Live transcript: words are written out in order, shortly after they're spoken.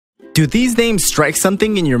Do these names strike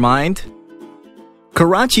something in your mind?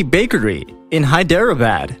 Karachi Bakery in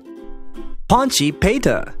Hyderabad, Panchi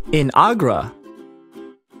Peta in Agra,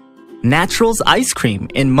 Naturals Ice Cream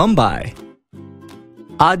in Mumbai,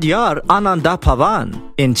 Adyar Ananda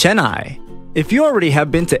Bhavan in Chennai. If you already have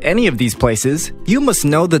been to any of these places, you must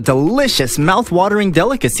know the delicious, mouth-watering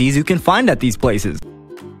delicacies you can find at these places.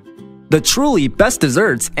 The truly best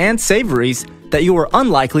desserts and savories that you are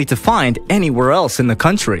unlikely to find anywhere else in the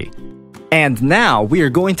country. And now we are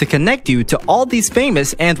going to connect you to all these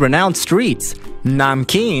famous and renowned streets,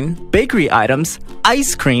 namkeen, bakery items,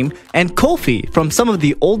 ice cream, and kulfi from some of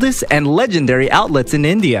the oldest and legendary outlets in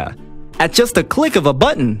India at just a click of a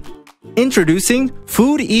button. Introducing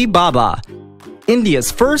Foodebaba, India's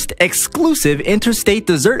first exclusive interstate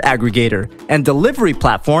dessert aggregator and delivery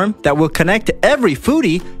platform that will connect every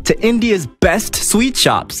foodie to India's best sweet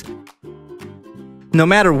shops, no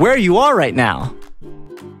matter where you are right now.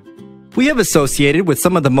 We have associated with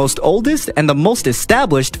some of the most oldest and the most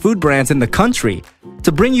established food brands in the country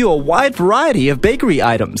to bring you a wide variety of bakery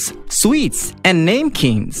items, sweets, and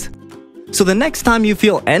namekeens. So the next time you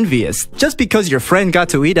feel envious just because your friend got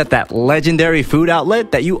to eat at that legendary food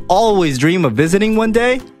outlet that you always dream of visiting one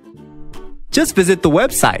day, just visit the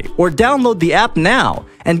website or download the app now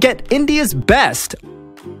and get India's best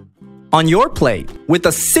on your plate with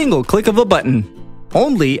a single click of a button.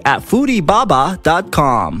 Only at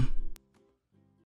foodebaba.com.